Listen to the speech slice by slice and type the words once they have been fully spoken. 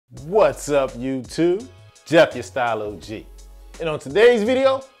What's up, YouTube? Jeff, your Style O.G. And on today's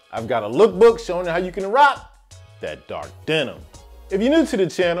video, I've got a lookbook showing you how you can rock that dark denim. If you're new to the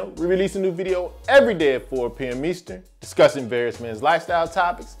channel, we release a new video every day at 4 p.m. Eastern, discussing various men's lifestyle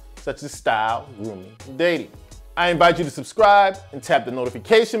topics such as style, grooming, and dating. I invite you to subscribe and tap the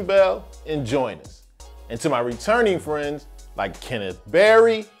notification bell and join us. And to my returning friends like Kenneth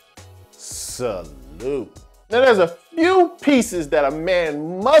Berry, salute. Now there's a few pieces that a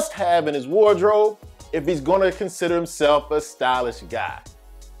man must have in his wardrobe if he's gonna consider himself a stylish guy.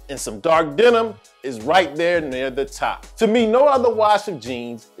 And some dark denim is right there near the top. To me, no other wash of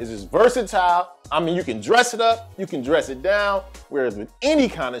jeans is as versatile. I mean, you can dress it up, you can dress it down, whereas with any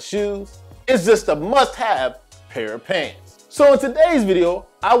kind of shoes, it's just a must-have pair of pants. So in today's video,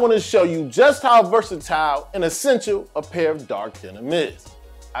 I wanna show you just how versatile and essential a pair of dark denim is.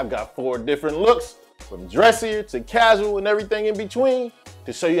 I've got 4 different looks, from dressier to casual and everything in between,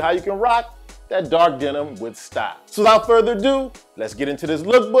 to show you how you can rock that dark denim with style. So without further ado, let's get into this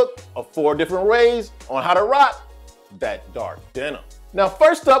lookbook of 4 different ways on how to rock that dark denim. Now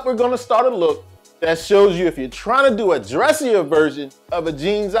first up, we're gonna start a look that shows you if you're trying to do a dressier version of a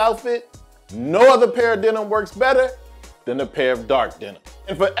jeans outfit, no other pair of denim works better than a pair of dark denim.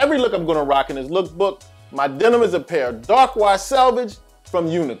 And for every look I'm gonna rock in this lookbook, my denim is a pair of dark wash selvage from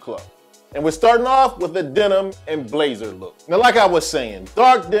Uniqlo. And we're starting off with a denim and blazer look. Now, like I was saying,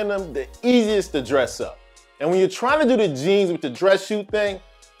 dark denim, the easiest to dress up. And when you're trying to do the jeans with the dress shoe thing,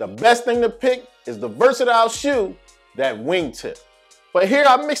 the best thing to pick is the versatile shoe, that wingtip. But here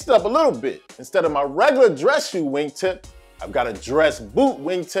I mixed it up a little bit. Instead of my regular dress shoe wingtip, I've got a dress boot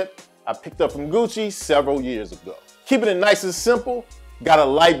wingtip I picked up from Gucci several years ago. Keeping it nice and simple, got a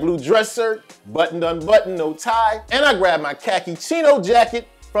light blue dress shirt, buttoned unbuttoned, no tie, and I grabbed my khaki chino jacket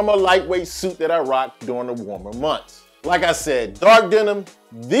from a lightweight suit that I rocked during the warmer months. Like I said, dark denim,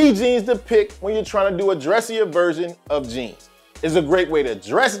 the jeans to pick when you're trying to do a dressier version of jeans. It's a great way to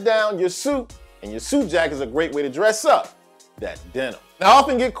dress down your suit, and your suit jacket is a great way to dress up that denim. Now I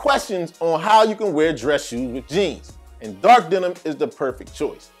often get questions on how you can wear dress shoes with jeans, and dark denim is the perfect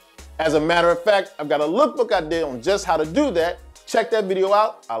choice. As a matter of fact, I've got a lookbook I did on just how to do that. Check that video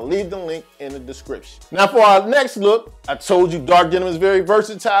out. I'll leave the link in the description. Now for our next look, I told you dark denim is very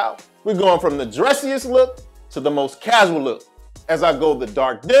versatile. We're going from the dressiest look to the most casual look as I go the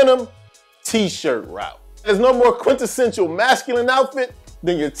dark denim t-shirt route. There's no more quintessential masculine outfit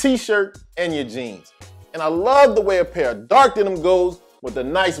than your t-shirt and your jeans. And I love the way a pair of dark denim goes with a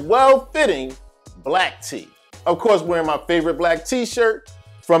nice, well-fitting black tee. Of course, wearing my favorite black t-shirt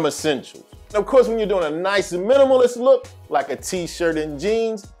from Essentials. And of course, when you're doing a nice minimalist look, like a t-shirt and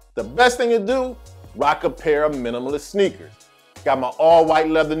jeans, the best thing to do, rock a pair of minimalist sneakers. Got my all-white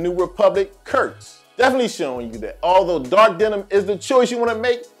leather New Republic Kurtz. Definitely showing you that although dark denim is the choice you want to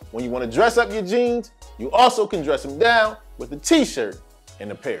make when you want to dress up your jeans, you also can dress them down with a t-shirt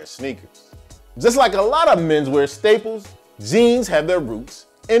and a pair of sneakers. Just like a lot of menswear staples, jeans have their roots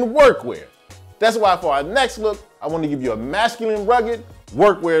in workwear. That's why for our next look, I want to give you a masculine, rugged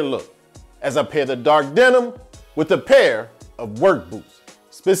workwear look, as I pair the dark denim with a pair of work boots.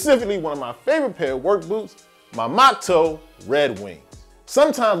 Specifically, one of my favorite pair of work boots, my mock toe Red Wings.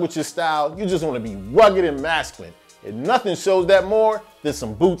 Sometimes with your style, you just want to be rugged and masculine, and nothing shows that more than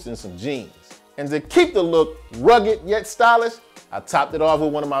some boots and some jeans. And to keep the look rugged yet stylish, I topped it off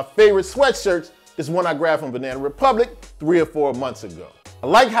with one of my favorite sweatshirts, this one I grabbed from Banana Republic 3 or 4 months ago. I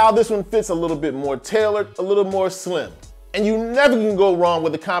like how this one fits a little bit more tailored, a little more slim. And you never can go wrong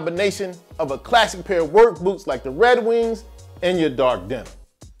with a combination of a classic pair of work boots like the Red Wings and your dark denim.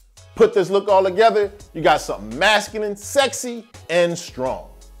 Put this look all together, you got something masculine, sexy, and strong.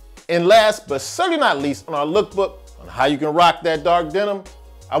 And last but certainly not least on our lookbook on how you can rock that dark denim,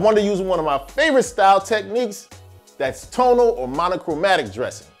 I want to use one of my favorite style techniques, that's tonal or monochromatic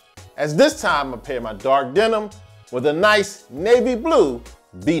dressing. As this time I pair my dark denim with a nice navy blue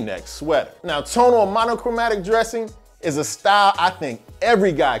V-neck sweater. Now tonal or monochromatic dressing is a style I think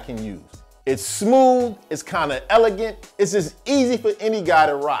every guy can use. It's smooth, it's kind of elegant, it's just easy for any guy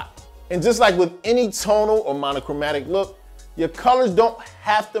to rock. And just like with any tonal or monochromatic look, your colors don't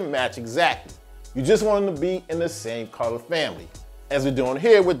have to match exactly. You just want them to be in the same color family, as we're doing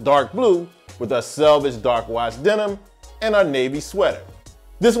here with dark blue with our selvage dark wash denim and our navy sweater.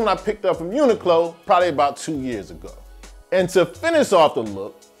 This one I picked up from Uniqlo probably about 2 years ago. And to finish off the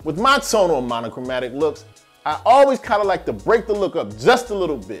look, with my tonal or monochromatic looks, I always kind of like to break the look up just a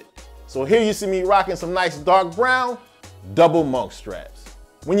little bit. So here you see me rocking some nice dark brown double monk straps.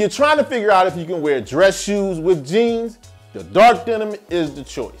 When you're trying to figure out if you can wear dress shoes with jeans, the dark denim is the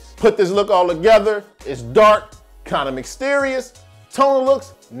choice. Put this look all together, it's dark, kind of mysterious, Tonal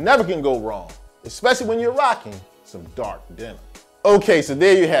looks never can go wrong, especially when you're rocking some dark denim. Okay, so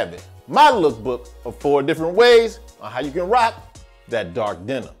there you have it. My lookbook of 4 different ways on how you can rock that dark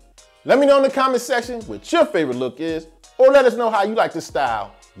denim. Let me know in the comment section what your favorite look is, or let us know how you like to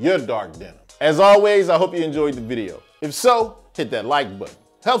style your dark denim. As always, I hope you enjoyed the video. If so, hit that like button.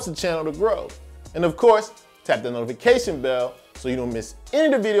 Helps the channel to grow. And of course, tap the notification bell so you don't miss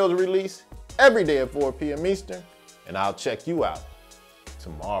any of the videos released every day at 4 p.m. Eastern. And I'll check you out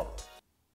tomorrow.